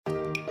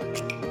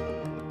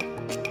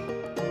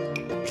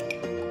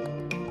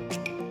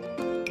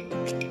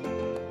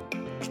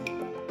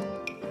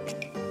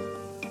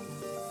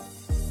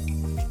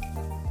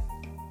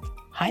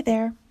Hi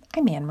there,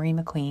 I'm Ann Marie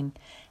McQueen,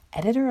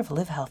 editor of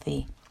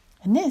Livehealthy,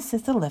 and this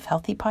is the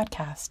Livehealthy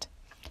podcast.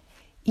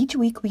 Each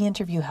week we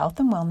interview health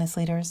and wellness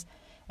leaders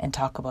and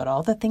talk about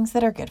all the things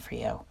that are good for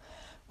you,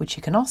 which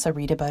you can also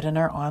read about in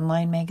our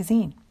online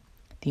magazine,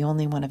 the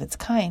only one of its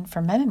kind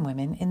for men and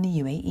women in the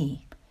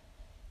UAE.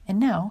 And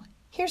now,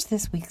 here's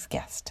this week's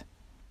guest.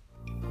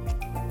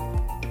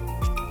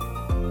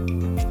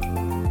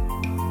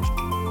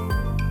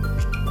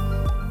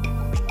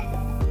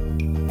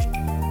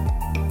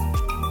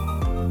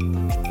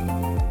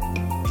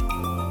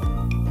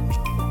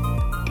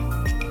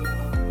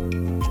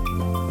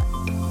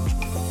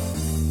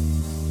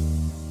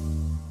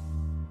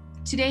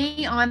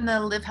 Today on the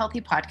Live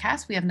Healthy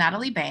podcast, we have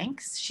Natalie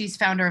Banks. She's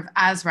founder of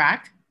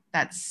Azraq,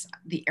 that's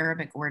the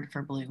Arabic word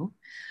for blue,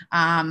 a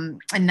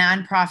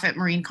nonprofit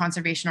marine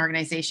conservation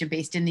organization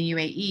based in the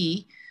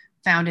UAE,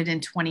 founded in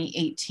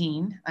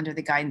 2018 under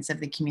the guidance of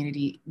the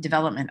Community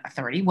Development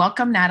Authority.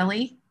 Welcome,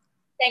 Natalie.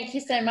 Thank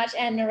you so much,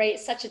 Ann Marie.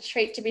 It's such a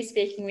treat to be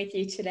speaking with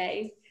you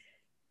today.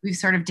 We've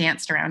sort of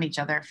danced around each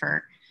other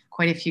for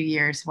quite a few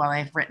years while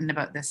I've written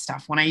about this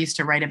stuff, when I used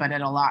to write about it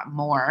a lot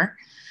more.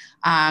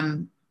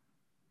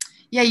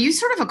 Yeah, you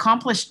sort of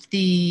accomplished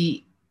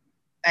a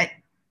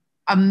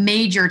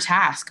major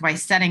task by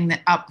setting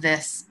up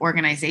this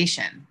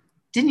organization,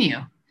 didn't you?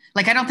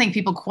 Like, I don't think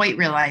people quite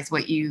realize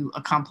what you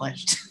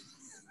accomplished.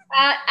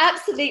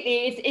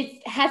 Absolutely.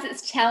 It has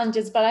its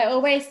challenges, but I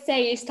always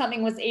say if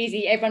something was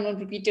easy, everyone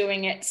would be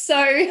doing it.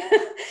 So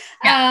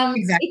Yeah,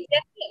 exactly.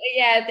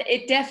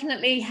 it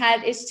definitely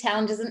had its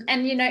challenges.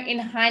 And you know, in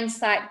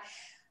hindsight,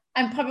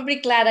 I'm probably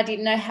glad I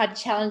didn't know how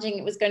challenging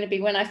it was going to be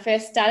when I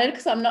first started,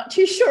 because I'm not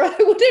too sure I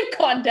would have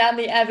gone down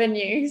the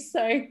avenue.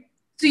 So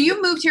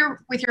you moved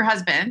here with your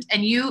husband,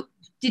 and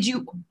did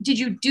you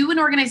do an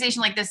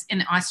organization like this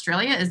in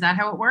Australia? Is that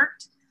how it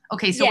worked?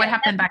 Okay, so what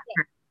happened back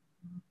here?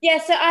 Yeah,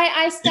 so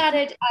I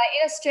started in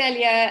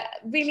Australia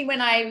really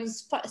when I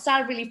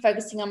started really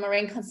focusing on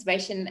marine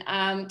conservation.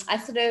 I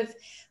sort of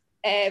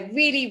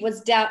really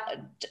was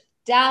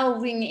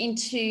delving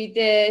into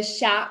the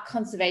shark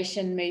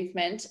conservation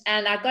movement,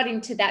 and I got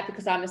into that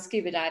because I'm a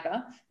scuba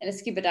diver and a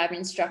scuba diver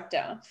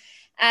instructor.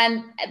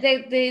 And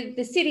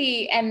the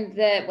city and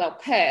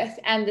Perth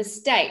and the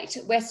state,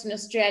 Western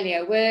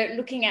Australia, were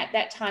looking at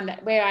that time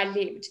where I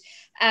lived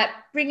at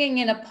bringing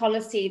in a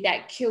policy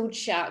that killed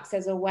sharks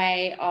as a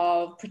way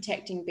of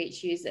protecting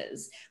beach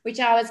users, which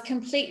I was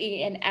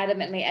completely and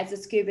adamantly, as a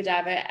scuba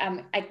diver,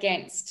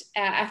 against.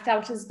 I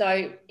felt as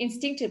though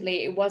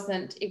instinctively it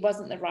wasn't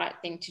the right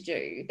thing to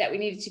do, that we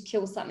needed to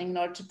kill something in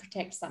order to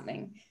protect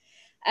something.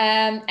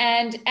 And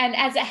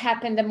as it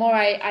happened, the more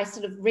I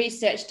sort of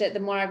researched it, the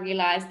more I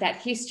realized that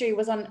history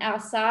was on our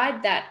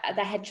side, that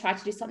they had tried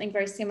to do something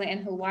very similar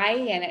in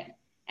Hawaii and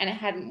it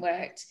hadn't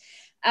worked.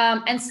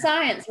 And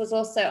science was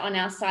also on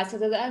our side. So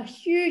there's a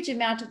huge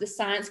amount of the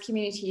science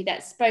community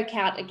that spoke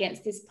out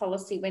against this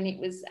policy when it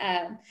was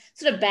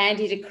sort of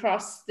bandied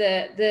across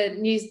the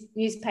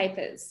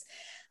newspapers.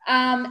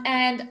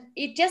 And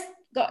it just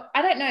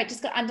it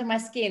just got under my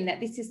skin that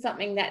this is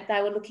something that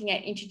they were looking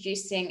at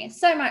introducing,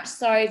 so much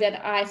so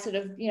that I sort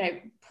of,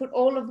 put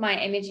all of my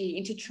energy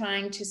into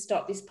trying to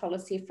stop this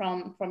policy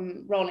from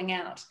rolling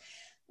out.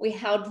 We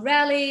held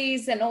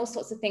rallies and all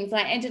sorts of things.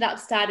 I ended up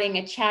starting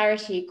a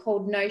charity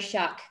called No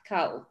Shark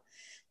Cull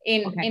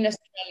in Australia.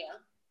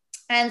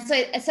 And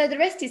so the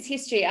rest is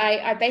history.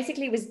 I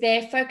basically was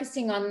there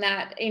focusing on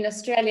that in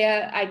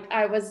Australia.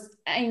 I was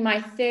in my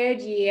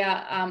third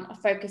year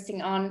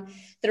focusing on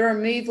the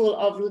removal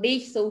of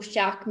lethal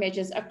shark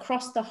measures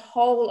across the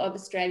whole of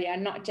Australia,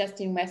 not just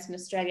in Western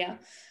Australia.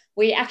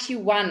 We actually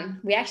won.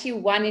 We actually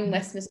won in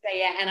Western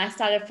Australia, and I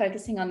started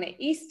focusing on the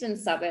eastern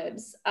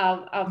suburbs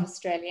of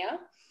Australia.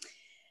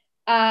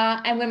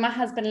 And when my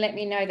husband let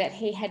me know that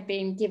he had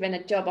been given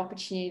a job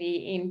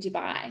opportunity in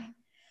Dubai.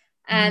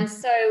 And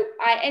so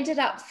I ended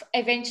up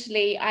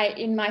eventually,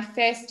 in my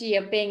first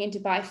year of being in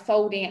Dubai,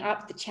 folding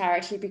up the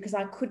charity because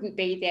I couldn't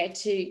be there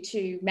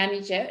to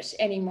manage it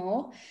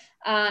anymore.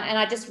 And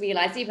I just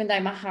realized, even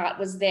though my heart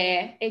was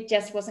there, it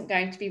just wasn't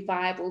going to be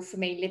viable for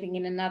me living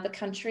in another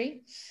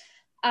country.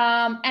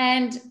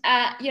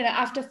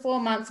 After 4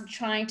 months of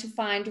trying to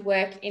find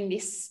work in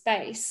this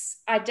space,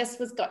 I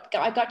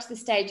got to the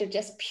stage of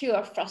just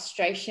pure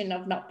frustration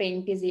of not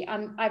being busy.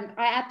 I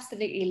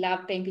absolutely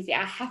love being busy.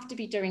 I have to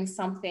be doing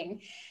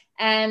something.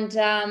 And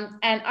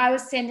I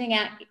was sending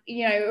out,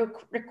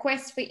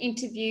 requests for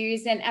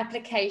interviews and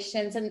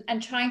applications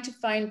and trying to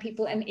phone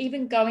people and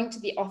even going to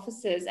the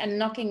offices and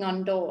knocking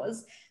on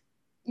doors,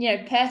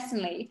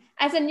 personally,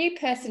 as a new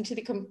person to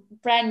the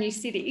brand new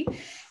city,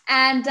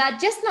 and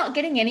just not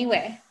getting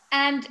anywhere.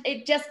 And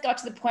it just got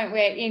to the point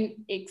where,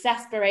 in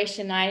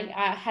exasperation, I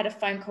had a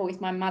phone call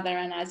with my mother,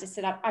 and I just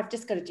said, I've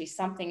just got to do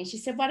something. And she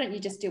said, why don't you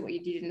just do what you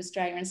did in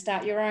Australia and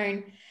start your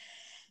own?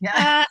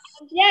 Yeah.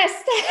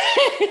 Yes.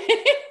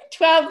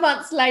 12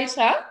 months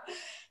later,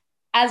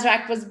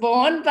 Azraq was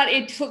born, but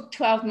it took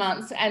 12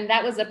 months, and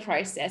that was a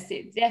process.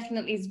 It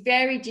definitely is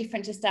very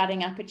different to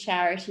starting up a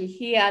charity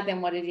here than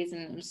what it is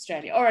in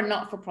Australia, or a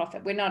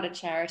not-for-profit. We're not a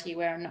charity,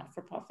 we're a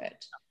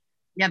not-for-profit.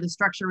 Yeah, the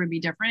structure would be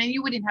different and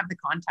you wouldn't have the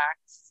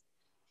contacts.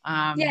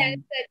 Yeah,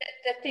 so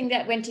the thing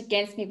that went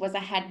against me was I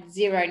had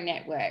zero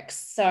networks.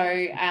 So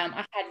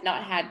I had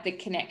not had the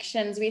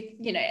connections with,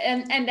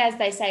 and as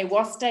they say,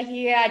 Worcester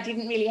here, I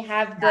didn't really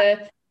have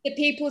the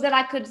people that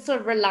I could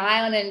sort of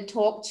rely on and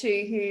talk to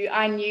who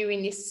I knew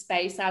in this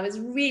space. I was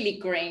really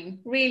green,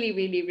 really,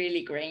 really,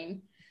 really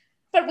green.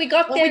 But we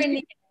got there in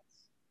the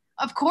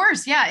Of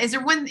course, yeah. Is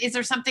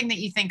there something that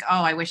you think,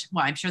 oh, I wish,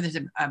 well, I'm sure there's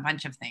a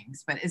bunch of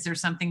things, but is there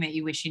something that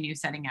you wish you knew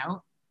setting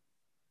out?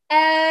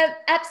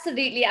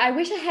 Absolutely. I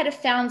wish I had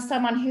found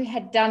someone who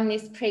had done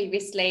this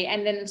previously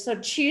and then sort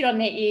of chewed on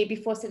their ear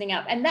before setting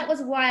up. And that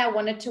was why I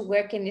wanted to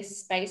work in this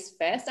space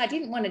first. I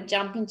didn't want to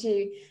jump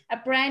into a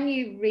brand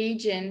new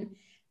region,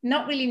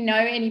 not really know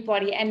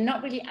anybody and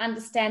not really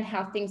understand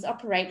how things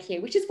operate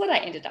here, which is what I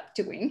ended up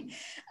doing.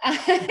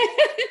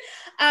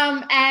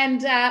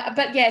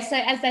 But yeah, so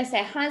as they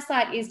say,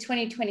 hindsight is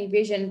 2020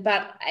 vision,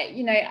 but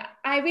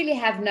I really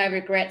have no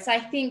regrets. I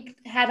think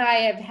had I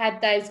have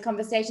had those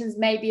conversations,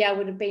 maybe I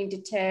would have been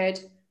deterred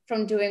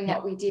from doing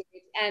what we did.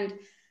 And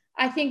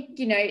I think,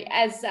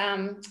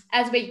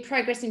 as we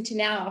progress into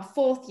now our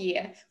fourth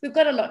year, we've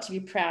got a lot to be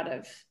proud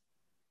of.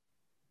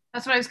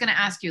 That's what I was going to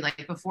ask you,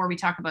 like, before we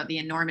talk about the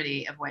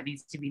enormity of what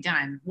needs to be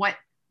done, what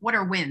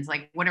are wins?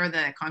 Like, what are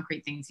the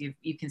concrete things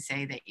you can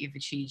say that you've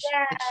achieved?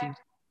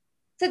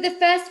 So the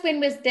first win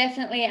was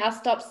definitely our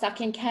Stop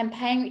Sucking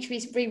campaign, which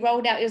we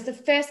rolled out. It was the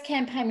first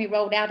campaign we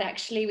rolled out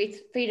actually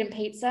with Freedom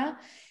Pizza.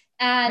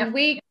 And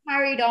we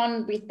carried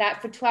on with that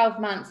for 12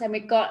 months and we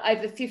got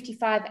over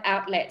 55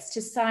 outlets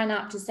to sign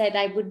up to say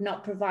they would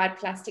not provide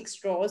plastic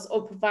straws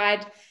or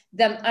provide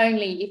them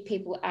only if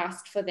people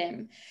asked for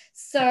them.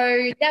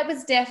 So that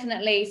was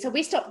definitely, so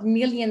we stopped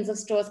millions of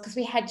straws because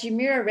we had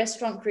Jumeirah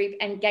Restaurant Group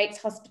and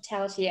Gates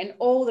Hospitality and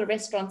all the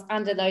restaurants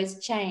under those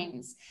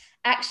chains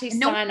actually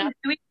sign up.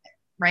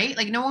 Right?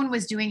 Like no one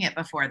was doing it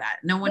before that.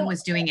 No one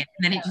was doing it.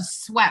 And then it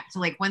just swept.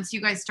 Like once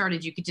you guys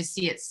started, you could just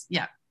see it.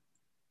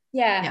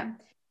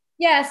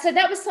 Yeah, so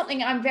that was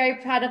something I'm very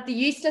proud of. The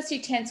Useless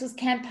Utensils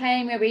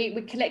campaign where we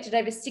collected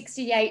over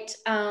 68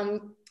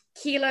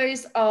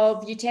 kilos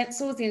of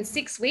utensils in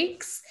 6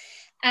 weeks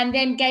and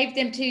then gave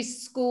them to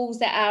schools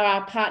that are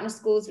our partner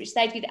schools, which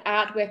they did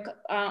artwork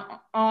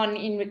on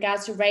in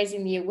regards to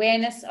raising the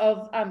awareness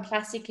of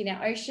plastic in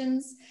our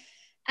oceans.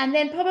 And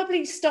then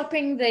probably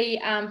stopping the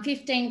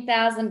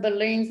 15,000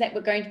 balloons that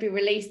were going to be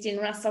released in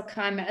Ras Al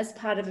Khaimah as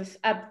part of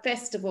a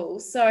festival.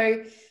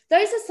 So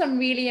those are some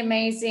really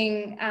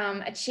amazing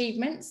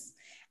achievements.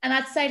 And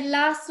I'd say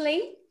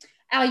lastly,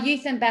 our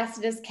Youth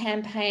Ambassadors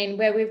campaign,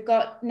 where we've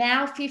got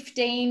now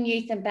 15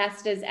 youth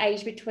ambassadors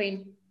aged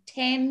between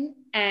 10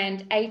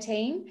 and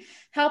 18,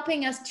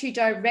 helping us to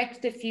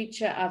direct the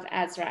future of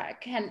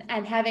Azraq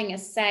and having a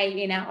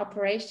say in our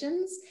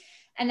operations.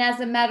 And as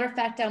a matter of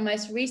fact, our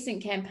most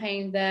recent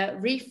campaign, the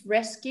Reef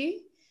Rescue,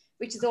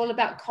 which is all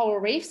about coral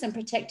reefs and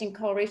protecting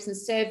coral reefs and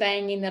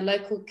surveying in the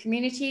local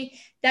community,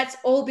 that's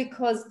all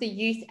because the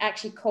youth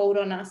actually called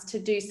on us to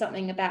do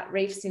something about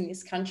reefs in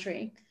this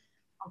country.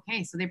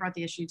 Okay, so they brought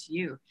the issue to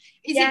you.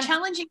 Is it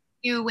challenging for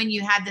you when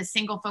you had the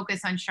single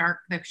focus on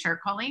the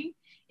shark culling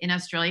in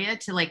Australia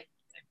to like,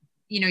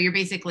 you're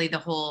basically the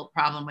whole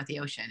problem with the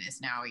ocean is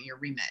now your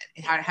remit.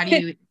 How do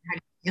you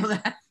feel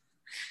that?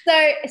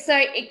 So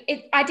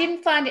I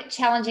didn't find it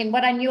challenging.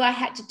 What I knew I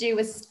had to do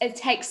was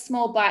take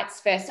small bites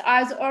first.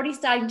 I was already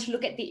starting to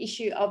look at the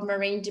issue of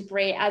marine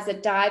debris as a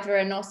diver,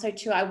 and also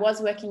too, I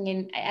was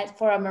working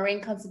for a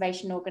marine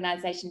conservation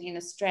organisation in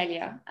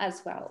Australia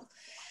as well.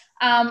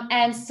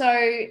 And so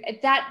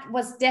that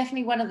was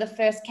definitely one of the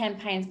first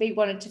campaigns we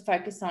wanted to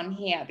focus on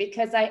here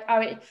because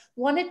I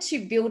wanted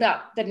to build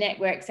up the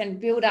networks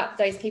and build up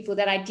those people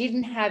that I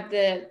didn't have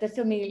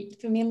the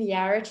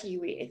familiarity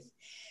with,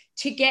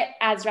 to get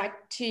Azraq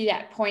to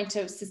that point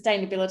of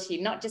sustainability,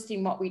 not just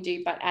in what we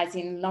do, but as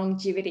in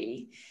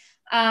longevity.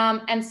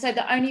 And so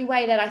the only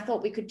way that I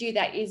thought we could do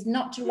that is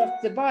not to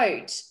rock the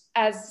boat,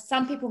 as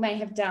some people may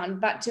have done,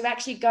 but to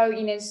actually go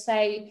in and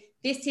say,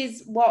 this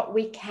is what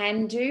we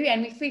can do.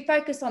 And if we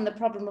focus on the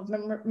problem of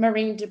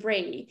marine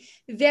debris,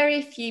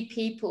 very few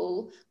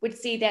people would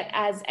see that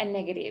as a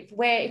negative.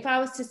 Where if I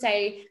was to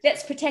say,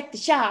 let's protect the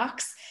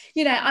sharks,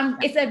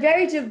 it's a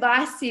very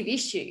divisive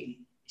issue.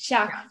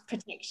 Shark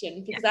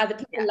protection, because either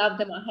people love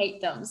them or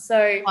hate them.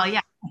 So, well, yeah.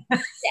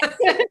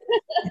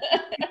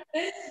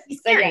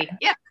 Scary.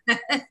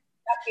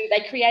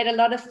 They create a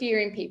lot of fear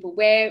in people,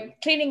 where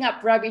cleaning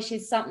up rubbish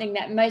is something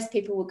that most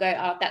people will go,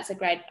 oh, that's a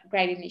great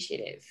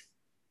initiative.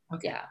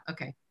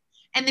 Okay.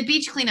 And the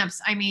beach cleanups,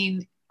 I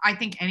mean, I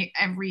think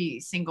every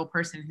single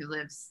person who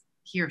lives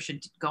here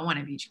should go on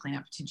a beach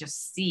cleanup to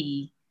just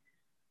see.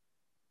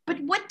 But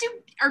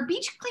are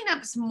beach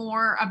cleanups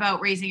more about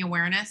raising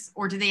awareness,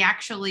 or do they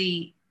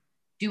actually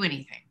do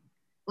anything?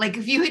 Like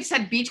if you had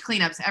said beach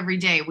cleanups every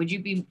day, would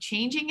you be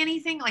changing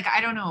anything? Like,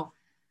 I don't know.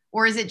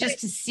 Or is it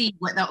just to see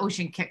what the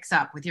ocean kicks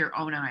up with your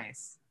own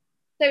eyes?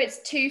 So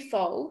it's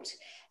twofold.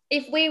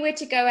 if we were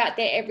to go out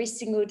there every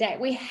single day,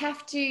 we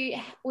have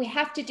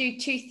to do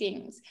two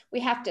things.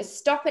 We have to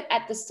stop it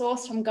at the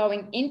source from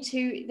going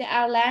into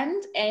our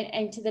land and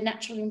into the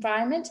natural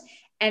environment,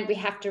 and we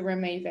have to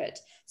remove it.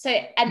 So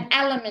an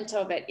element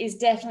of it is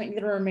definitely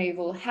the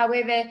removal.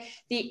 However,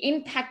 the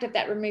impact of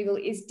that removal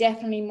is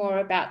definitely more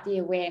about the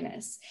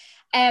awareness.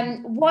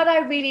 What I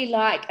really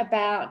like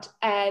about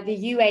the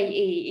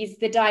UAE is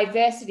the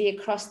diversity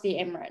across the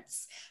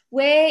Emirates.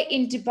 Where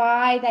in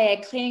Dubai they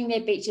are cleaning their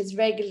beaches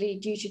regularly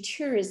due to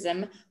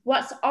tourism,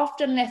 what's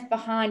often left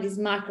behind is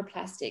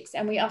microplastics.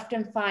 And we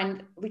often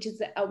find, which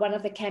is one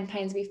of the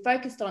campaigns we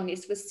focused on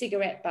this, was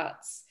cigarette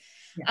butts.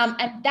 Yes.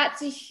 And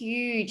that's a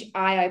huge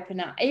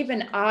eye-opener.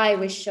 Even I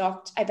was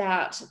shocked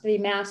about the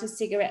amount of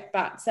cigarette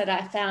butts that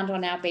I found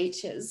on our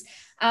beaches,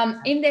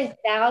 in their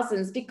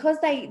thousands, because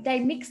they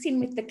mix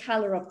in with the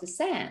colour of the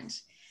sand.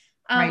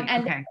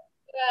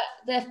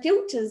 The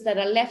filters that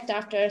are left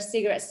after a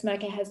cigarette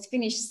smoker has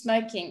finished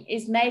smoking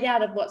is made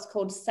out of what's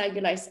called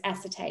cellulose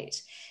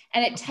acetate.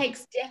 And it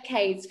takes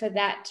decades for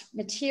that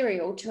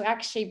material to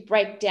actually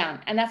break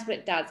down. And that's what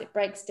it does. It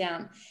breaks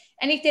down.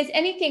 And if there's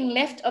anything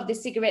left of the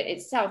cigarette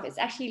itself, it's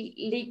actually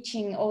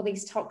leaching all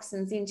these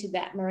toxins into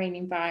that marine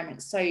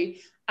environment. So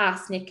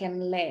arsenic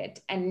and lead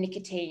and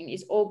nicotine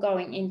is all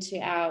going into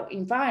our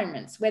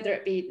environments, whether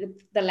it be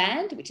the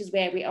land, which is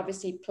where we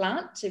obviously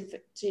plant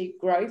to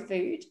grow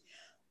food,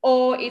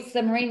 or it's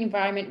the marine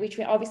environment, which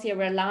we obviously are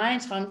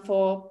reliant on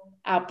for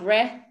our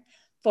breath,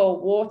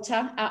 for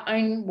water, our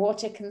own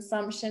water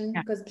consumption,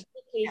 because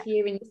particularly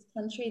here in this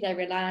country, they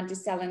rely on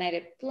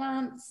desalinated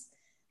plants,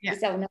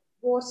 desalinated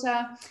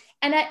water,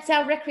 and that's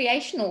our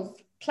recreational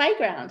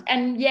playground.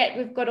 And yet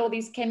we've got all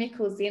these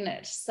chemicals in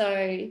it.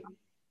 So,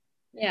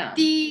 yeah.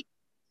 The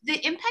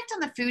impact on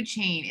the food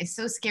chain is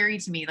so scary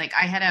to me. Like,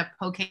 I had a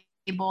poke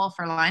bowl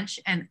for lunch,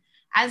 and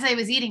as I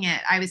was eating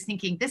it, I was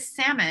thinking, this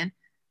salmon,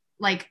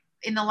 like,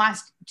 in the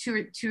last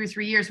two or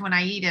 3 years when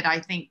I eat it, I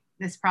think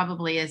this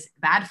probably is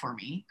bad for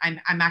me.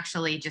 I'm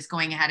actually just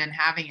going ahead and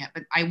having it,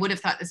 but I would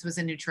have thought this was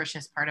a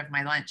nutritious part of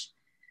my lunch.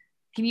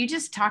 Can you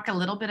just talk a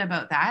little bit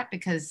about that?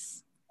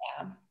 Because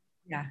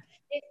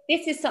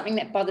this is something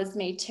that bothers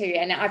me too,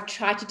 and I've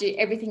tried to do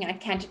everything I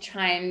can to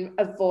try and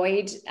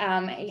avoid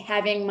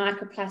having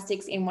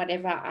microplastics in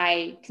whatever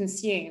I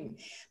consume.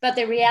 But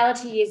the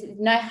reality is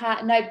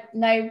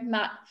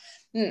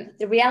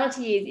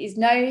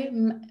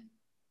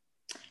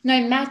no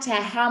matter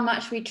how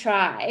much we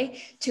try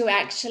to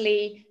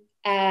actually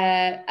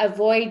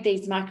avoid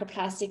these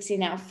microplastics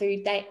in our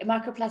food,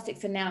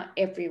 microplastics are now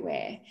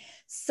everywhere.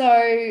 So,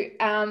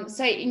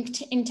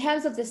 in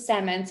terms of the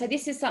salmon, so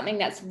this is something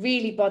that's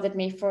really bothered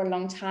me for a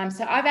long time.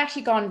 So I've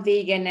actually gone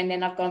vegan, and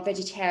then I've gone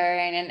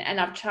vegetarian, and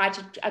I've tried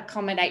to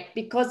accommodate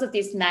because of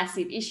this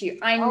massive issue.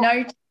 I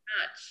know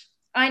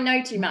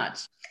too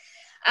much.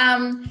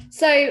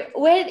 So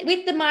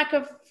with the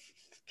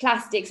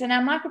microplastics, and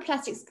our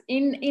microplastics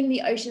in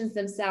the oceans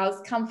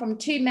themselves come from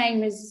two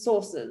main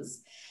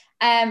sources.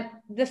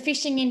 The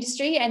fishing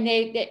industry and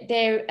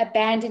their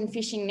abandoned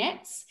fishing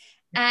nets.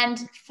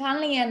 And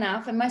funnily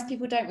enough, and most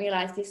people don't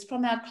realize this,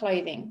 from our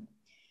clothing.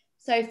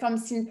 So from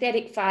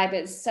synthetic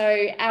fibers.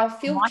 So our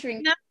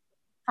filtering.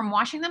 From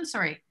washing them?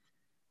 Sorry.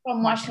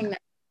 From washing them.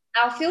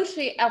 Our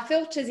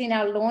filters in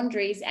our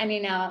laundries and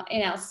in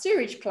our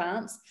sewage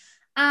plants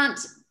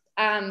aren't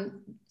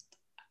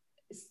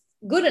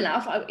good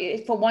enough,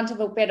 for want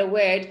of a better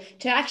word,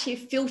 to actually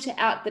filter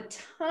out the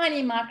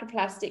tiny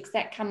microplastics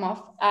that come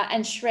off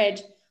and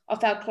shred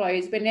off our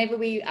clothes whenever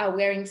we are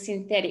wearing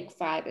synthetic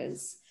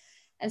fibers.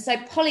 And so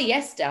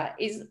polyester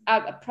is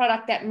a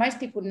product that most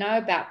people know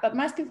about, but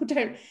most people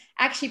don't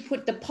actually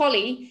put the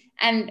poly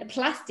and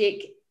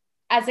plastic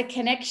as a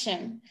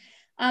connection,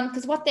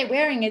 because what they're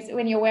wearing is,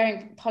 when you're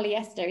wearing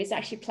polyester, is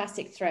actually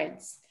plastic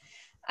threads.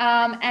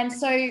 And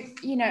so,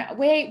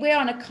 we're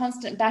on a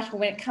constant battle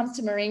when it comes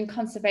to marine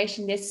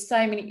conservation. There's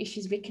so many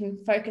issues we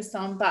can focus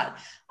on, but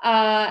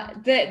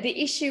the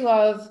issue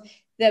of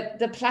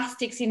the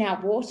plastics in our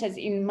waters,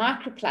 in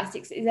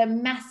microplastics, is a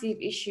massive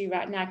issue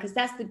right now, because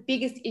that's the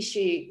biggest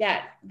issue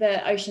that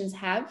the oceans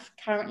have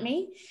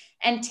currently,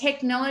 and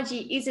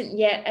technology isn't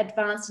yet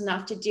advanced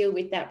enough to deal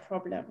with that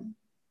problem.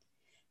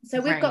 So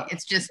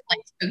it's just like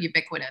so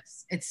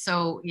ubiquitous. It's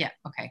so,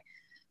 okay.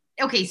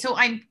 So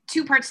I'm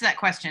two parts to that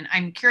question.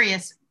 I'm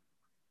curious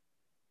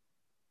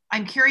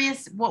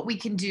what we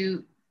can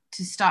do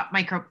to stop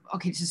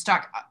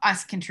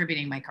us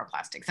contributing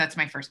microplastics. That's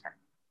my first part.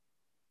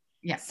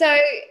 Yeah. So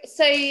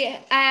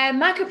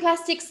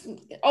microplastics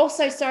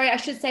also,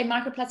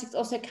 microplastics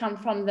also come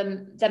from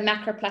the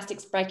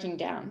macroplastics breaking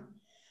down.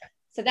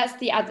 So that's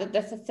the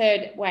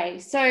third way.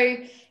 So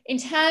in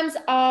terms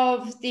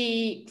of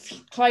the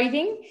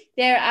clothing,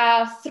 there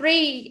are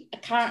 3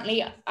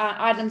 currently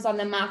items on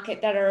the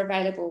market that are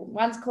available.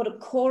 One's called a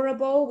Cora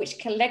ball, which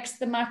collects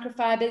the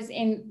microfibers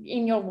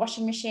in your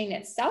washing machine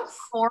itself.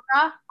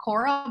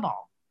 Cora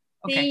ball.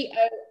 Okay.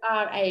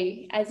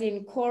 C-O-R-A, as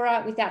in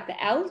Cora without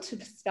the L,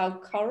 to spell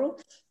coral.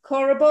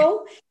 Cora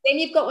ball. Then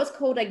you've got what's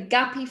called a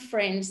Guppy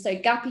Friend. So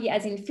Guppy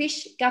as in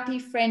fish, Guppy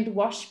Friend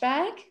wash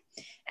bag.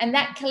 and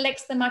that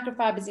collects the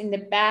microfibers in the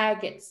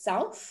bag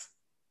itself.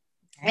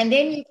 Okay. And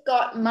then you've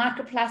got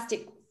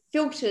microplastic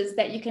filters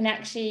that you can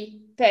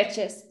actually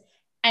purchase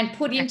and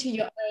put into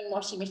your own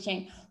washing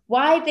machine.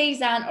 Why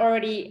these aren't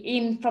already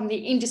in from the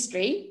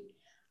industry,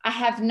 I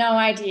have no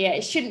idea.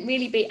 It shouldn't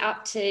really be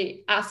up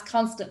to us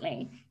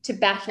constantly to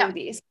battle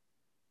this.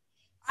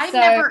 I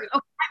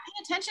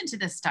pay attention to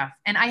this stuff,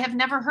 and I have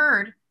never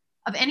heard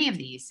of any of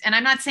these. And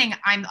I'm not saying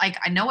I'm like,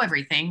 I know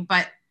everything,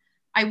 but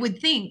I would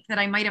think that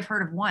I might have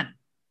heard of one.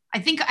 I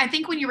think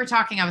when you were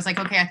talking, I was like,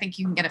 okay, I think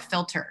you can get a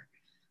filter,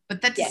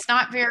 but that's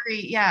not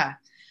very,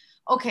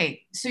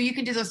 Okay. So you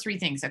can do those three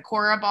things: a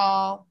Cora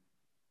ball,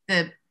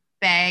 the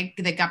bag,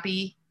 the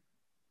guppy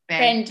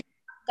bag,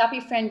 Guppy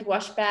Friend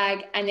wash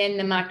bag, and then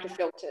the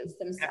microfilters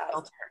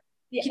themselves.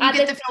 Can you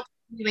get the filter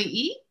from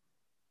UAE?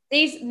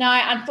 These,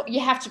 no,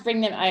 you have to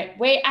bring them out.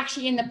 We're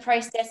actually in the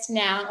process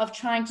now of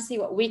trying to see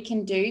what we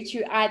can do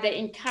to either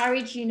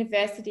encourage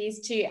universities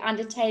to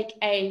undertake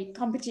a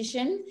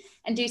competition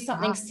and do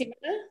something similar.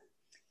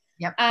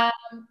 Yep.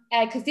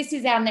 Because this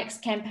is our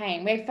next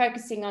campaign. We're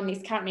focusing on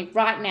this currently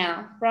right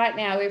now. Right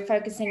now, we're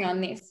focusing on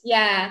this.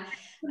 Yeah.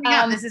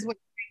 This is what's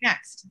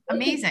next.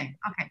 Amazing.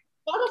 Okay.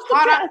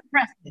 Hot off the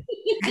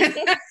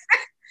press.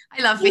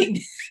 I love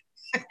being.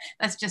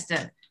 That's just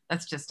a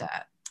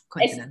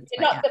coincidence.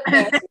 It's not the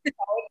first.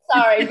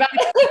 Sorry, but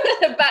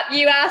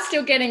you are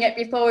still getting it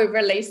before we've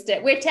released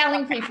it. We're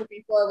telling people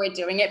before we're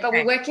doing it, but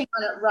we're working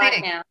on it right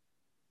now.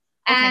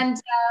 Okay.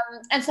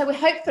 And so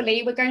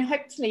we're going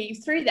hopefully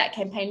through that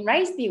campaign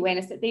raise the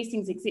awareness that these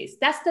things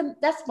exist. That's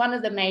one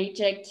of the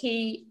major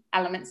key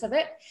elements of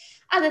it.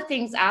 Other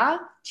things are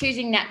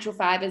choosing natural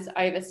fibers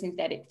over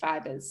synthetic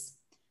fibers.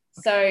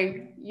 So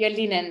your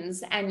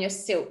linens and your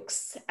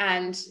silks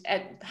and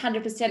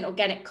 100%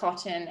 organic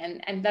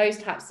cotton and those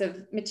types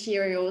of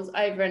materials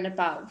over and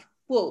above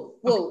wool.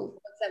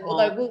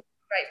 Although wool is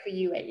great for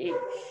UAE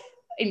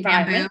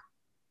environment.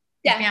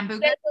 Bamboo.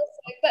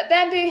 But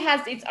bamboo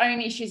has its own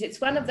issues. It's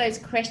one of those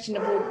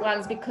questionable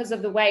ones because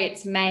of the way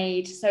it's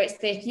made. So it's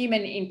the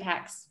human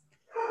impacts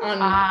on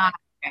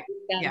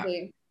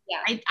bamboo.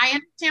 Yeah. I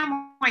understand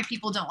why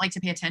people don't like to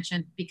pay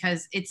attention,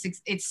 because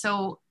it's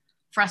so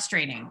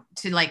frustrating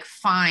to like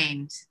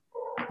find,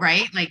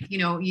 right? Like,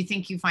 you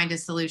think you find a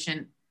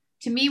solution.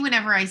 To me,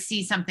 whenever I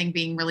see something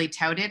being really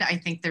touted, I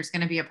think there's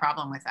going to be a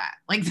problem with that.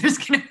 Like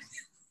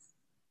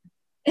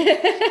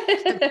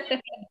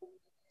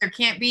there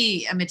can't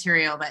be a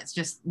material that's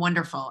just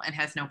wonderful and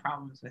has no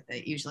problems with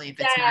it. Usually if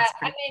it's mass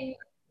produced. I mean,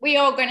 we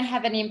are going to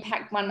have an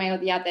impact one way or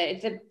the other.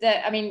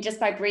 Just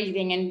by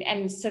breathing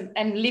and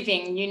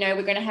living,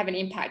 we're going to have an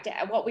impact.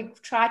 What we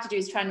try to do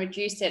is try and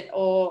reduce it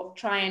or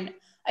try and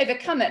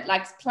overcome it,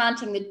 like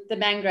planting the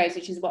mangroves,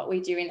 which is what we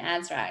do in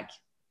Azraq,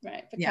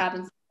 right? For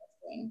carbon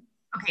sequestering.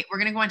 Okay, we're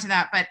going to go into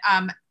that. But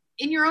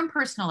in your own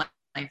personal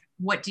life,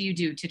 what do you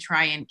do to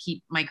try and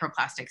keep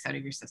microplastics out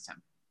of your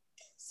system?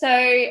 So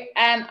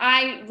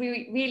I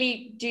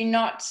really do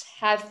not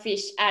have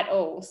fish at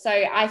all. So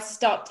I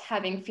stopped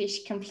having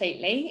fish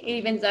completely,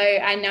 even though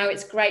I know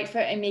it's great for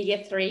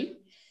omega-3.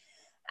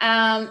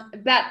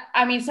 But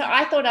I mean, so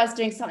I thought I was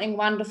doing something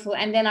wonderful,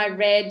 and then I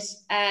read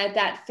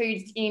that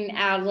foods in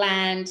our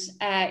land,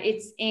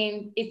 it's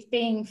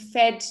being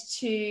fed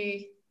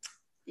to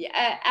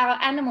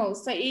our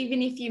animals. So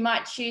even if you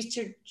might choose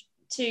to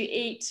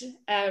eat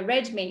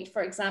red meat,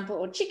 for example,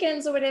 or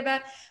chickens or whatever,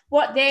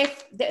 what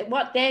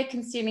they're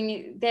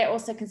consuming, they're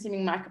also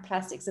consuming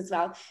microplastics as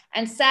well.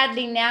 And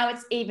sadly, now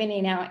it's even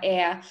in our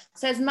air.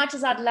 So as much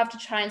as I'd love to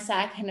try and say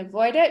I can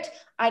avoid it,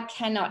 I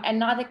cannot, and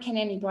neither can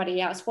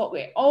anybody else.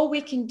 All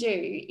we can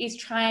do is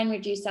try and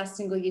reduce our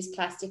single-use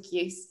plastic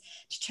use.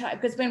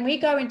 Because when we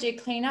go and do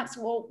cleanups,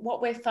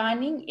 what we're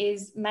finding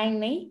is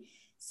mainly,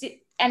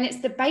 and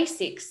it's the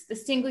basics, the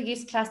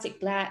single-use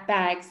plastic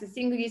bags, the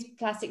single-use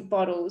plastic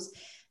bottles,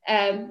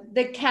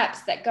 the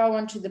caps that go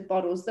onto the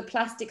bottles, the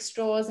plastic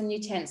straws and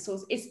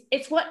utensils.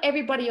 It's what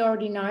everybody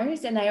already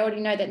knows, and they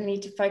already know that they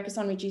need to focus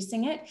on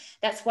reducing it.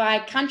 That's why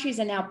countries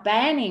are now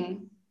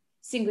banning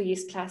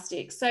single-use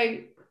plastic. So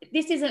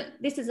this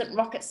isn't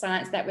rocket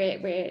science that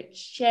we're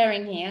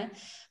sharing here,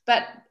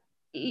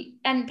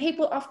 and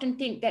people often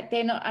think that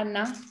they're not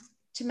enough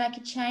to make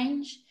a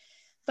change.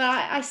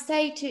 But I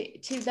say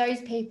to those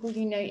people,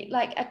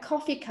 like a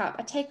coffee cup,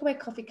 a takeaway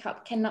coffee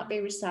cup cannot be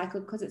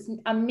recycled because it's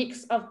a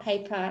mix of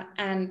paper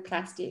and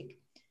plastic.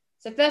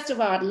 So first of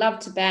all, I'd love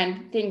to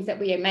ban things that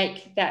we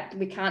make that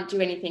we can't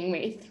do anything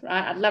with,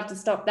 right? I'd love to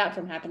stop that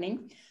from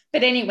happening.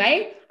 But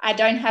anyway, I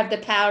don't have the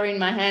power in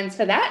my hands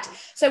for that.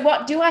 So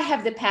what do I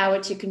have the power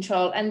to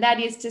control? And that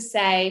is to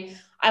say,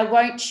 I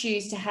won't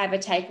choose to have a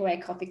takeaway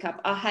coffee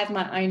cup. I'll have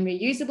my own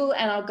reusable,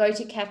 and I'll go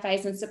to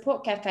cafes and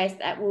support cafes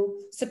that will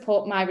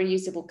support my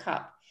reusable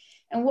cup.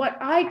 And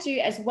what I do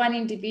as one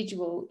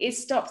individual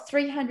is stop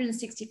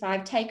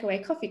 365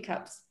 takeaway coffee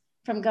cups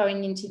from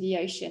going into the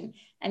ocean.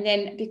 And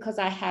then because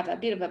I have a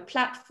bit of a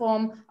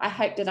platform, I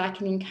hope that I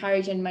can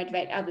encourage and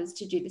motivate others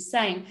to do the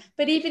same.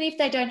 But even if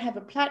they don't have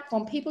a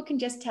platform, people can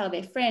just tell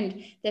their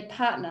friend, their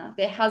partner,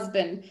 their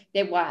husband,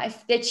 their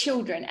wife, their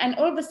children. And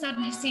all of a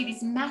sudden you see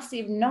this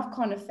massive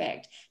knock-on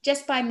effect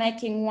just by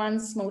making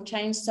one small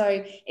change.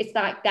 So it's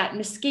like that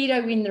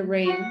mosquito in the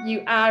room.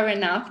 You are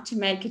enough to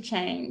make a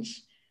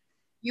change.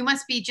 You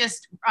must be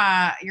just,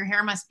 your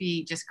hair must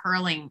be just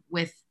curling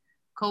with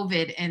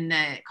COVID and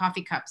the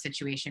coffee cup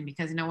situation,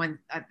 because no one,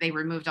 they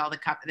removed all the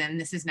cup. Then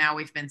this is now,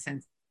 we've been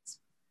since,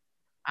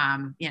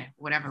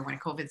 whatever, when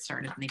COVID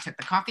started and they took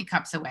the coffee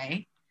cups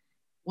away.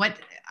 What,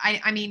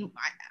 I mean,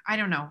 I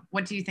don't know.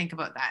 What do you think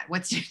about that?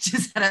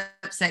 Does that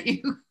upset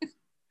you?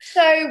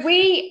 So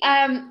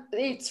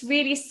it's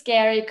really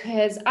scary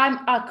because I'm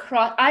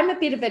a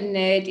bit of a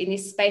nerd in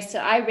this space. So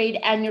I read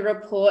annual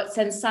reports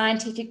and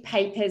scientific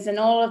papers and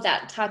all of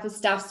that type of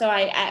stuff. So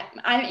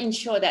I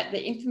ensure that the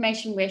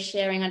information we're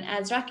sharing on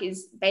Azraq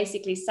is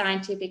basically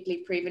scientifically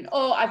proven,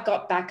 or I've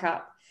got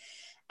backup.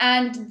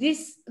 And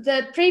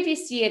the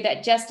previous year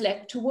that just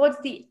left, towards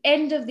the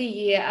end of the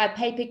year, a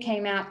paper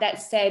came out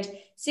that said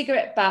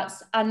cigarette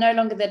butts are no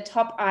longer the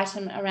top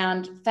item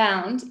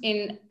found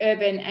in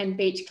urban and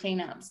beach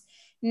cleanups.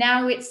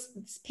 Now it's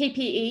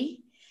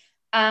PPE,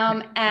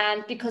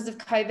 and because of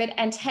COVID,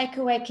 and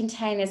takeaway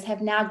containers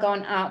have now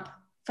gone up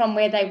from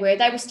where they were.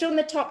 They were still in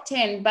the top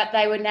 10, but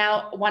they were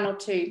now 1 or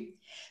 2.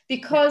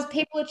 Because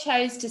people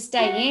chose to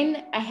stay in,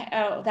 they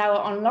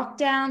were on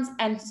lockdowns.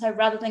 And so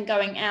rather than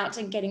going out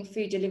and getting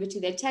food delivered to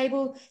their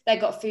table, they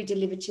got food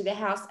delivered to their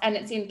house, and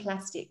it's in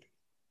plastic.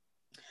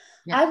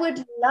 Yeah. I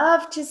would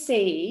love to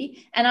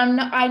see, and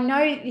I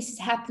know this is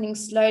happening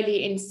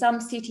slowly in some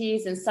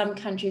cities and some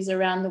countries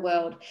around the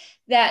world,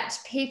 that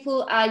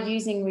people are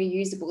using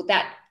reusable,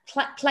 that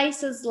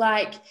places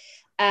like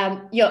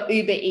your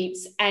Uber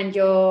Eats and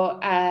your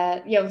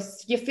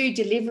food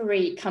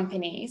delivery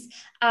companies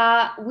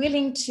are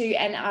willing to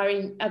and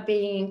are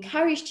being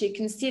encouraged to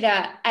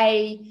consider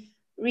a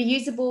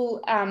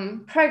reusable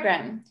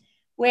program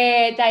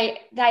where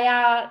they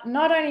are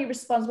not only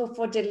responsible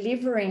for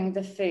delivering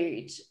the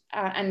food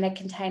and the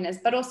containers,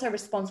 but also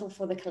responsible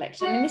for the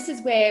collection. And this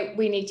is where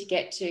we need to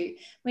get to.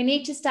 We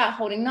need to start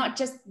holding not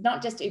just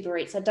Uber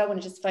Eats. I don't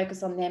want to just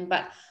focus on them,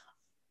 but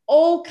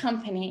all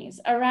companies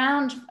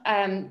around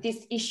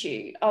this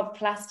issue of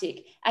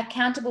plastic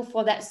accountable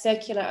for that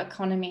circular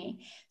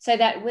economy, so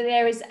that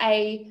there is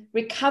a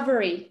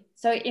recovery.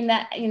 So in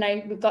that,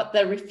 we've got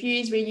the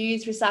refuse,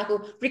 reuse,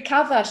 recycle,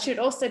 recover should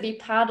also be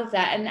part of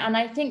that. And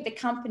I think the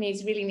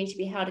companies really need to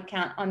be held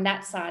account on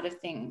that side of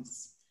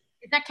things.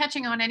 Is that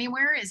catching on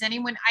anywhere? Is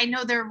anyone, I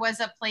know there was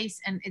a place,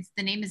 and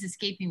the name is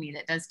escaping me,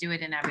 that does do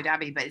it in Abu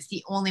Dhabi, but it's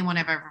the only one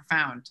I've ever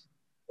found.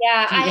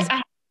 Yeah,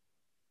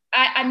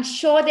 I'm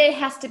sure there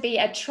has to be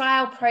a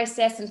trial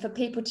process and for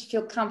people to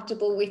feel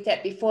comfortable with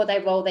it before they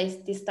roll this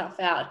stuff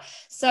out.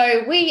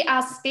 So we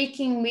are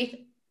speaking with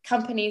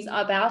companies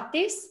about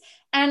this,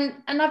 and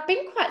I've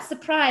been quite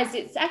surprised.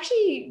 It's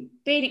actually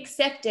been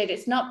accepted.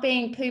 It's not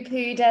being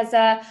poo-pooed as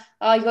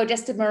you're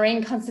just a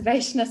marine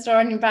conservationist or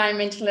an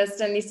environmentalist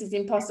and this is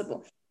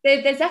impossible.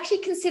 There's actually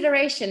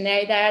consideration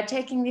there. They are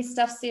taking this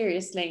stuff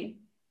seriously,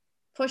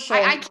 for sure.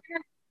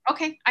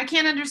 I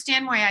can't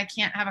understand why I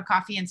can't have a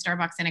coffee in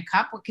Starbucks in a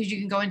cup, because you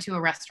can go into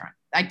a restaurant.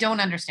 I don't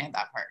understand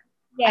that part.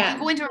 Yeah. I can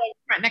go into a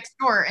restaurant next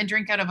door and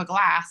drink out of a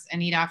glass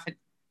and eat off a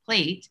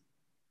plate.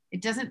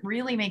 It doesn't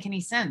really make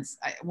any sense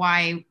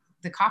why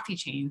the coffee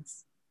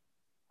chains,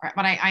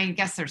 but I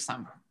guess there's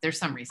some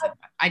reason.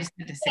 I just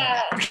had to say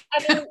that.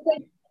 I mean,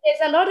 there's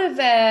a lot of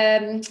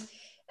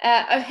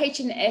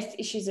OH&S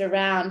issues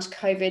around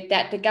COVID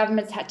that the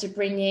government's had to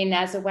bring in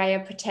as a way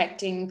of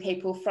protecting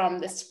people from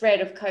the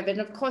spread of COVID.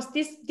 And of course,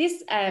 this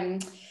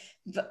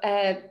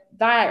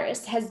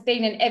virus has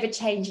been an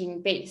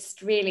ever-changing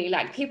beast, really.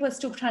 Like, people are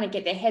still trying to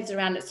get their heads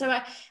around it.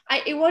 So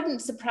it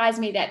wouldn't surprise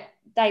me that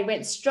they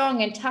went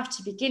strong and tough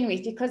to begin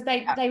with, because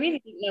they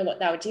really didn't know what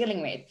they were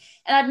dealing with.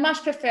 And I'd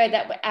much prefer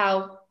that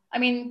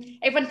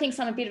everyone thinks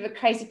I'm a bit of a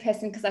crazy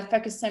person because I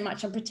focus so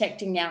much on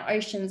protecting our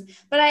oceans,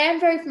 but I am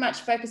very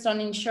much focused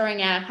on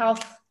ensuring our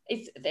health.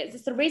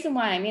 It's the reason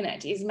why I'm in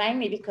it, is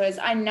mainly because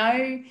I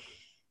know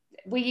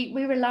we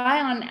rely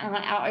on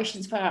our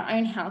oceans for our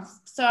own health.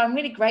 So I'm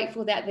really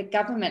grateful that the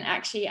government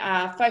actually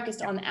are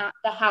focused on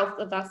the health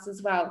of us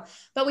as well.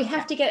 But we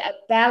have to get a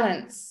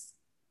balance.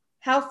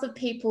 Health of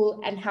people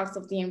and health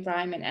of the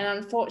environment. And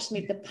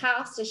unfortunately, the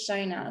past has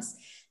shown us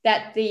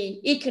that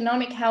the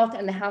economic health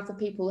and the health of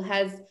people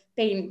has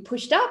been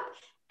pushed up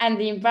and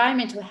the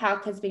environmental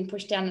health has been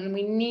pushed down. And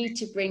we need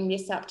to bring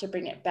this up to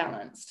bring it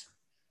balanced.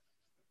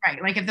 Right.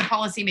 Like, if the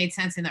policy made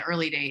sense in the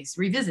early days,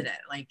 revisit it.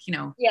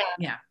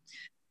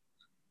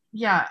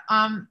 Yeah.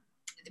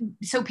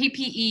 So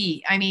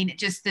PPE, I mean,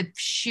 just the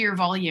sheer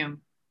volume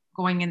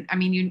going in. I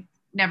mean, you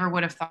never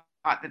would have thought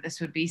that this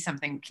would be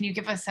something. Can you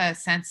give us a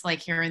sense, like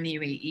here in the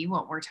UAE,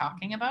 what we're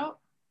talking about?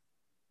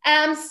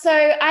 So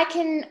I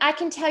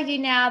can tell you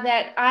now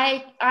that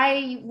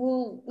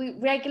we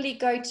regularly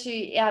go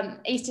to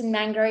Eastern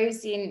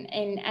Mangroves in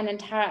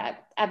Anantara,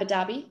 Abu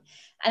Dhabi,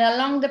 and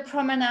along the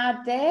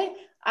promenade there,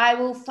 I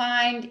will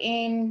find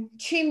in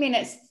 2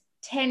 minutes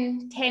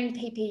 10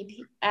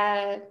 pp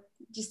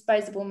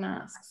disposable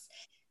masks.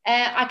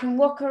 I can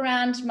walk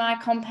around my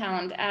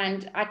compound,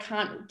 and I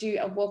can't do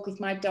a walk with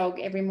my dog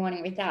every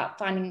morning without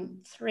finding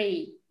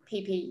 3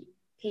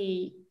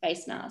 PPP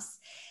face masks.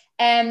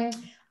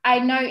 I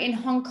know in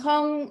Hong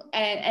Kong,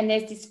 and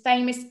there's this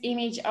famous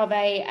image of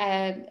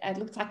it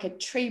looks like a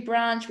tree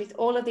branch with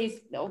all of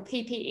these little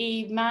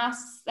PPE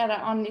masks that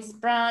are on this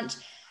branch.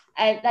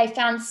 They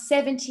found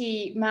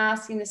 70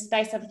 masks in the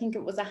space of, I think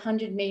it was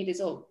 100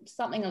 meters or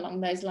something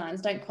along those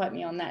lines. Don't quote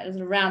me on that. It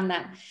was around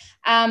that.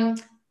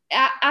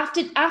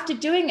 After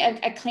doing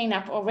a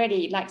cleanup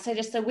already, like, so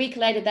just a week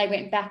later, they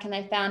went back and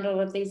they found all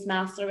of these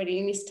masks already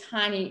in this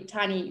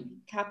tiny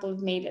couple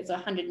of meters or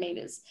 100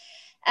 meters.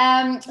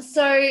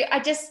 So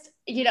I just,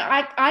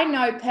 I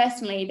know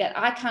personally that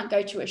I can't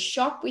go to a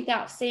shop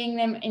without seeing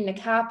them in the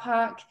car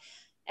park.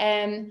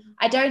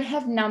 I don't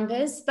have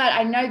numbers, but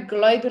I know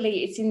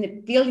globally it's in the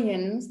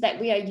billions that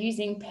we are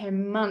using per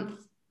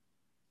month.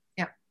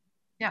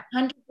 Yeah.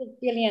 Hundreds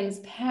of billions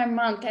per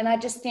month. And I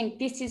just think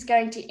this is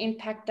going to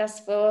impact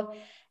us for,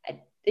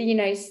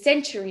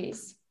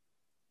 centuries.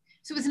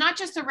 So it's not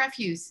just the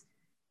refuse.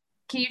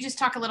 Can you just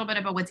talk a little bit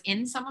about what's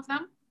in some of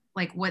them?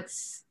 Like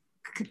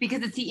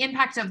because it's the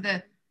impact of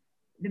the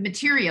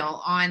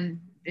material on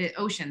the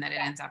ocean that it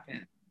ends up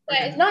in. So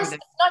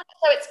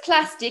it's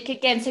plastic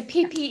again. So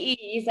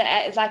PPE is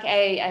like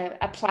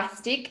a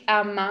plastic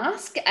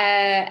mask.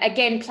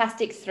 Again,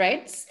 plastic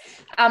threads.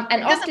 And it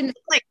doesn't often look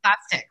like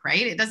plastic,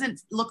 right? It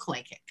doesn't look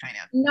like it, kind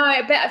of.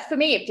 No, but for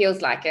me it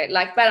feels like it.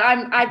 It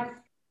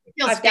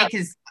feels fake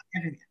as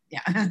everything.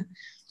 Yeah.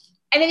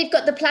 And then you've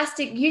got the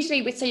plastic, so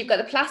you've got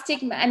the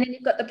plastic, and then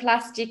you've got the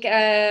plastic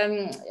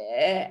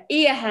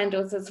ear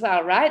handles as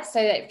well, right?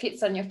 So that it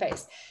fits on your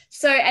face.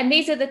 So, and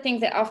these are the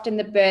things that often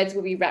the birds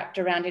will be wrapped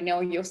around in,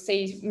 or you'll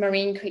see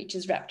marine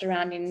creatures wrapped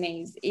around in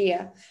these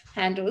ear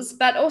handles.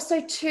 But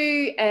also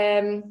too,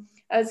 I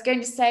was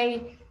going to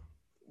say,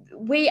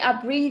 we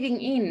are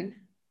breathing in.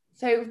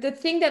 So the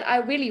thing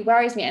that really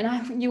worries me,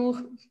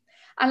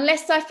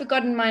 unless I've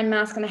forgotten my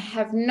mask and I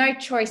have no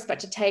choice but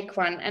to take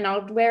one, and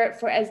I'll wear it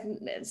for as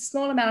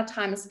small amount of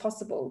time as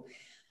possible,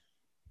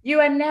 you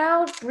are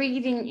now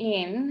breathing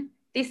in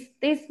these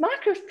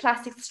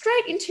microplastics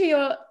straight into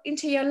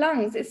your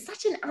lungs. It's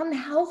such an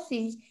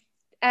unhealthy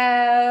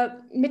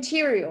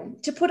material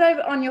to put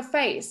over on your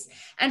face.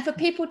 And for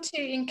people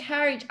to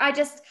encourage,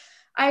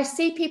 I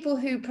see people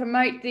who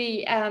promote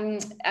the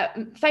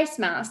face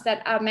masks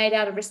that are made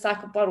out of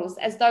recycled bottles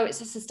as though it's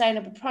a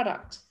sustainable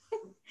product.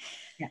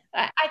 Yeah.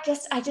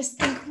 I just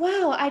think,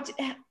 wow,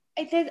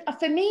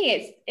 for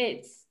me,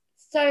 it's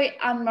so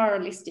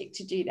unmoralistic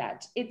to do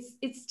that.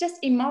 It's just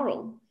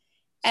immoral.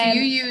 So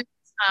you use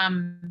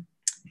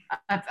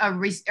a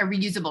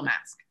reusable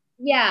mask?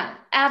 Yeah,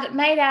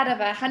 made out of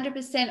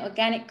 100%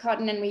 organic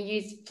cotton, and we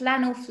use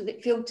flannel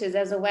filters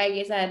as a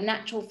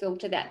natural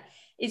filter that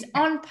is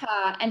on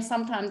par, and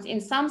sometimes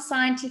in some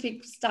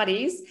scientific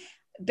studies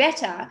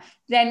better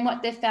than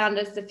what they've found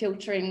as the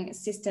filtering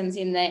systems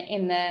in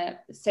the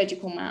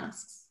surgical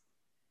masks.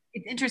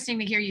 It's interesting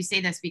to hear you say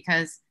this,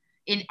 because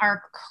in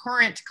our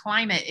current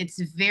climate,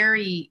 it's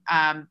very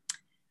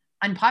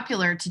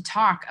unpopular to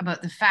talk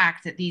about the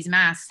fact that these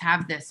masks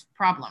have this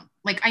problem.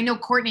 Like, I know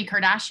Kourtney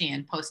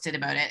Kardashian posted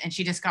about it, and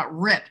she just got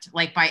ripped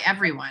like by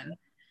everyone.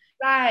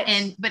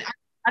 Right. But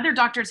other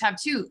doctors have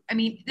too. I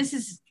mean,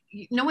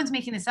 no one's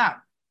making this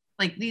up.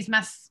 Like, these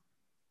masks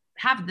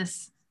have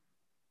this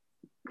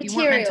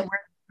material. You weren't meant to wear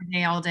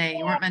them all day.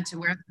 You weren't meant to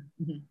wear them.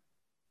 Mm-hmm.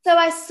 So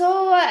I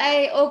saw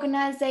an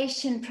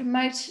organization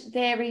promote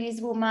their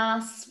reusable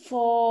masks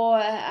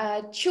for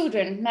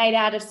children made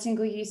out of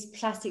single-use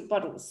plastic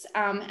bottles.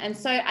 And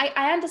so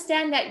I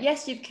understand that,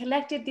 yes, you've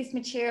collected this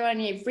material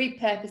and you've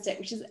repurposed it,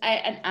 which is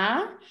an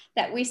R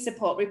that we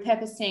support,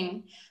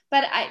 repurposing.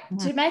 But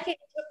to make it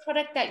into a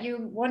product that you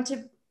want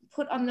to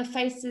put on the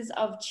faces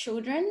of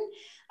children,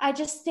 I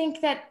just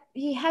think that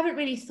you haven't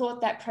really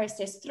thought that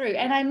process through.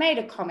 And I made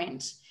a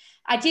comment.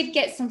 I did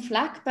get some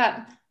flack,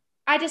 but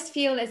I just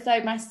feel as though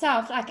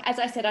myself, like, as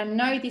I said, I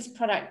know this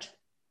product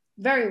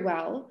very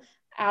well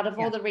out of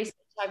all the research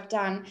I've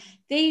done.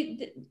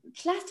 The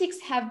plastics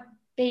have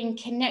been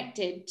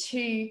connected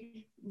to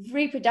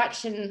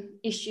reproduction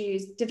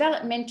issues,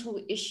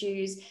 developmental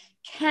issues,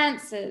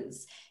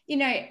 cancers,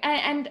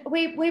 and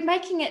we're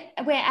making it,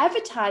 we're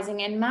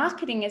advertising and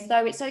marketing as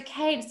though it's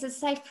okay, it's a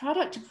safe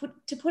product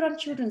to put on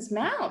children's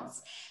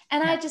mouths.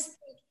 And I just think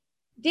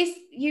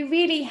you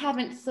really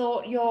haven't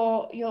thought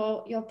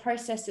your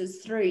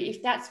processes through,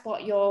 if that's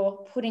what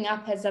you're putting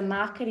up as a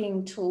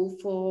marketing tool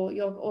for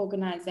your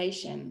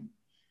organization.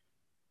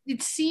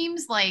 It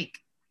seems like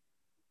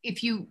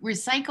if you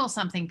recycle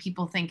something,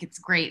 people think it's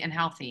great and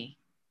healthy,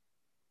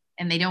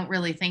 and they don't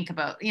really think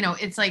about,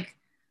 it's like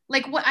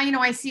what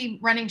I see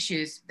running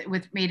shoes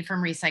made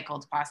from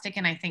recycled plastic,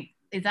 and I think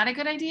is that a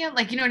good idea?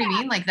 Like, you know what I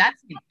mean? Like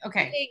that's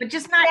okay, but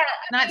just not, Yeah,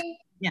 not, I mean,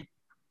 yeah.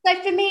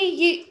 so for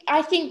me,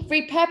 I think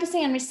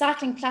repurposing and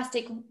recycling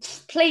plastic,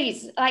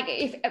 please, like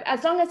if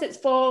as long as it's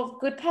for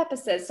good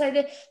purposes. So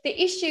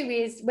the issue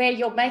is where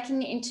you're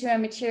making it into a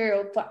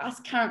material for us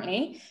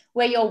currently,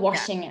 where you're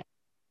washing it,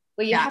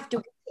 where you have to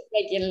wash it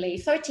regularly.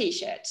 So a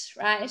t-shirt,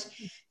 right?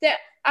 That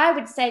I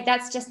would say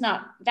that's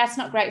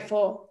not great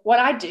for what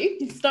I do.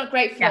 It's not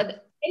great for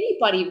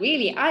anybody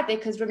really either,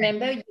 because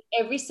remember,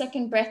 every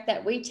second breath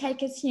that we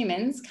take as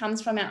humans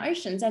comes from our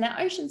oceans, and our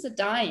oceans are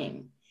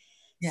dying.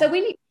 So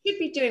we should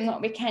be doing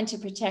what we can to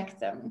protect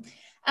them.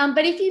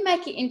 But if you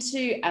make it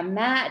into a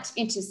mat,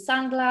 into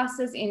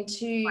sunglasses,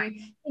 into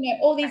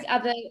all these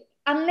other,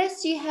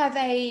 unless you have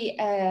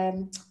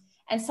and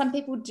some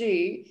people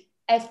do,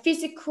 a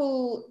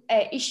physical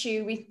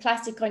issue with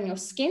plastic on your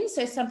skin.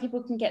 So some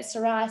people can get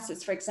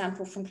psoriasis, for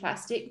example, from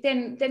plastic.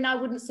 Then I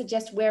wouldn't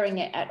suggest wearing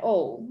it at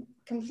all.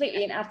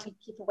 Completely and utterly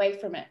keep away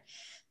from it.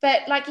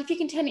 But like if you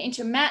can turn it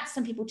into a mat,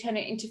 some people turn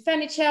it into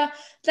furniture,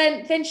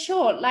 then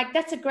sure, like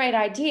that's a great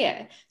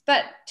idea.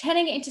 But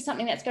turning it into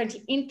something that's going to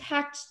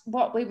impact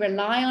what we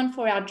rely on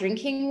for our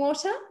drinking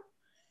water,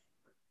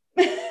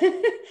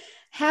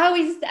 how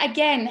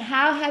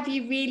have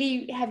you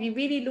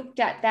really looked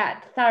at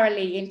that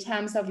thoroughly in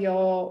terms of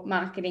your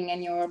marketing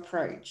and your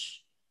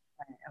approach?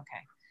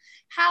 Okay.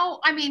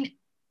 I mean,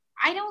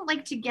 I don't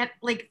like to get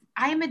like,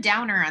 I am a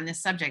downer on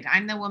this subject.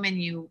 I'm the woman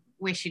you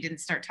wish you didn't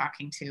start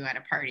talking to at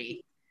a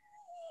party.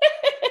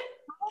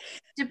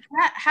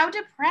 How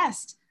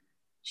depressed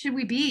should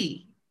we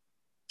be?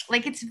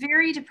 Like, it's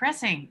very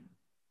depressing.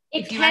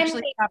 If you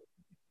actually talk,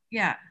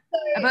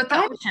 about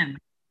the ocean.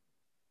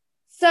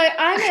 So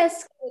I'm a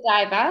scuba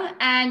diver,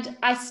 and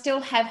I still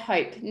have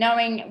hope,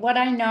 knowing what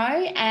I know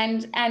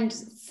and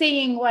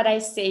seeing what I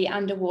see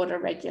underwater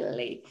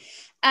regularly.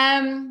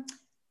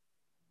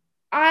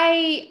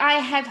 I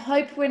have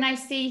hope when I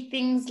see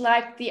things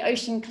like the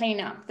ocean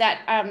cleanup that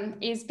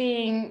is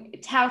being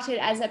touted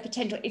as a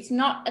potential. It's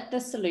not the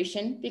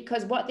solution,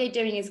 because what they're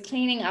doing is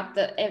cleaning up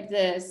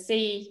the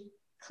sea,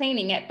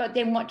 cleaning it, but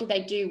then what do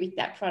they do with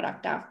that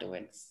product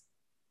afterwards?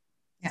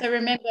 So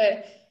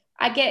remember,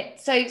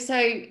 so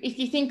if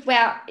you think,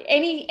 well,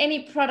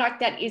 any product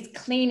that is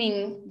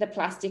cleaning the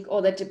plastic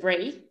or the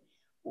debris,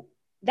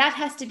 that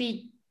has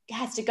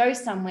to go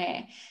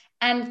somewhere.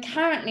 And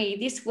currently,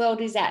 this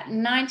world is at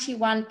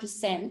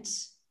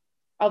 91%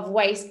 of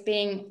waste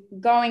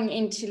going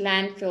into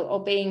landfill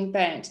or being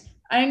burnt.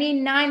 Only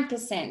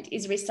 9%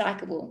 is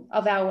recyclable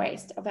of our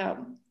waste, of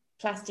our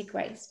plastic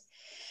waste.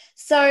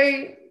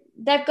 So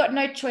they've got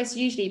no choice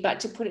usually but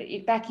to put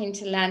it back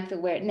into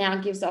landfill, where it now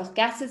gives off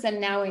gases, and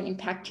now we're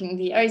impacting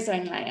the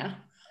ozone layer.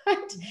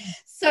 Right?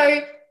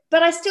 So,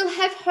 but I still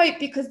have hope,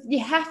 because you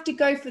have to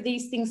go for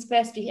these things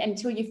first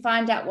until you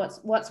find out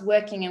what's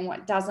working and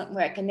what doesn't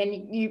work, and then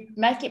you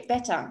make it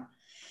better.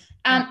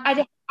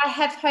 I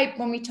have hope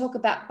when we talk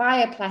about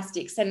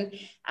bioplastics and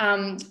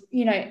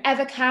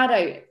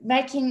avocado,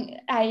 making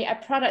a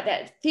product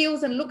that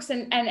feels and looks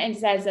and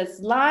is as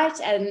light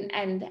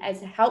and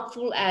as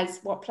helpful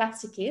as what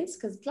plastic is,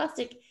 because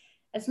plastic,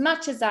 as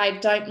much as I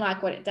don't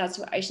like what it does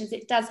to oceans,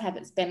 it does have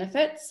its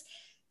benefits.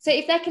 So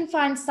if they can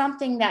find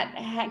something that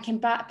can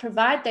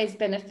provide those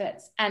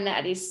benefits and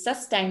that is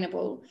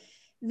sustainable,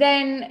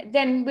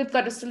 then we've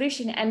got a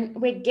solution, and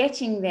we're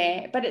getting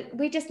there. But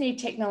we just need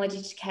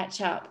technology to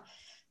catch up.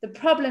 The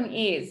problem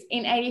is,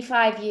 in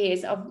 85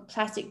 years of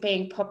plastic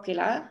being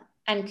popular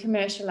and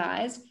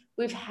commercialized,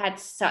 we've had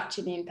such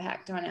an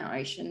impact on our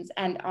oceans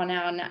and on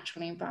our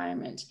natural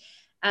environment.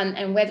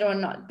 And whether or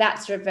not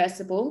that's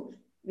reversible,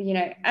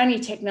 only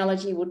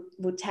technology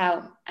will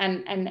tell,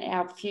 and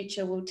our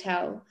future will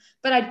tell.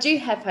 But I do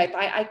have hope.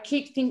 I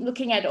keep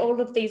looking at all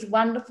of these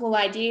wonderful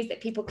ideas that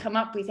people come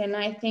up with, and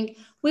I think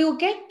we will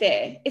get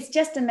there. It's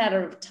just a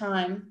matter of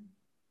time.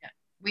 Yeah.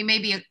 We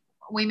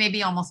may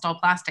be almost all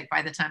plastic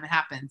by the time it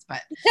happens,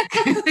 but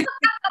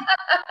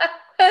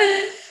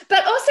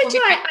but also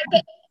too,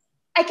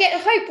 I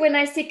get hope when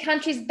I see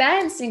countries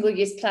ban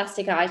single-use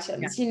plastic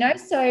items,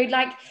 so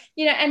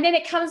and then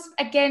it comes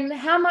again,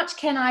 how much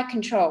can I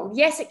control?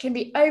 Yes, it can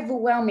be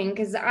overwhelming,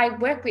 because I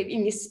work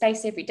in this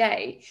space every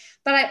day,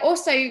 but I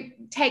also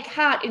take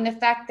heart in the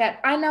fact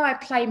that I know I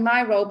play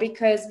my role,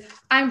 because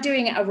I'm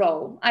doing a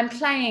role. I'm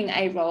playing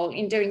a role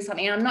in doing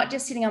something. I'm not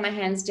just sitting on my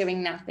hands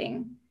doing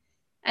nothing.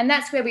 And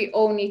that's where we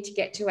all need to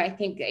get to, I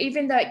think.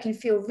 Even though it can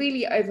feel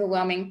really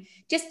overwhelming,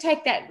 just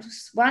take that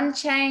one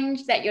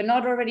change that you're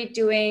not already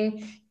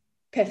doing,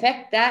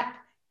 perfect that,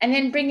 and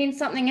then bring in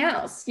something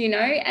else,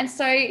 And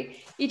so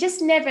you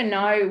just never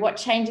know what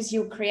changes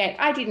you'll create.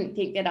 I didn't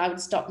think that I would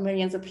stop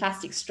millions of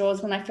plastic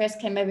straws when I first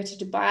came over to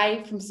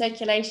Dubai from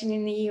circulation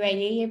in the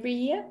UAE every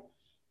year.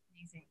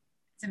 Amazing.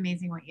 It's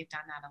amazing what you've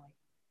done, Natalie.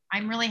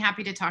 I'm really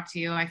happy to talk to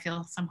you. I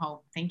feel some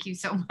hope. Thank you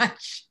so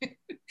much.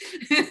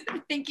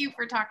 Thank you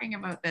for talking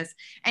about this,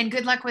 and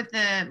good luck with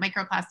the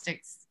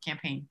microplastics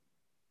campaign.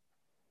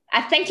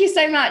 Thank you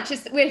so much.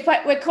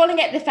 We're calling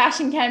it the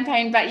fashion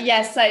campaign, but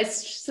yes, so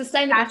it's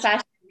sustainable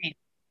fashion.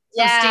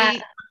 So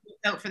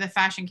out for the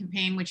fashion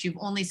campaign, which you've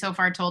only so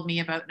far told me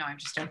about. No, I'm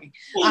just joking.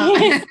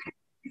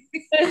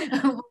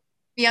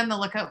 Be on the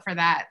lookout for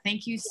that.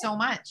 Thank you so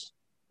much.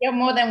 You're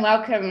more than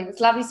welcome.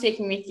 It's lovely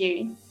speaking with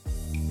you.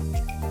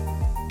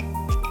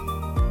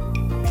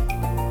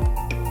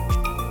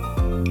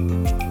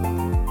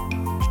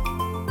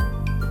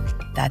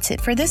 That's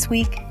it for this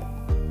week.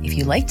 If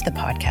you liked the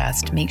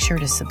podcast, make sure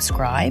to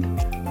subscribe,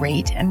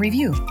 rate, and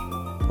review.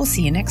 We'll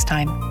see you next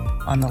time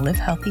on the Live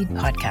Healthy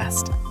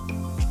podcast.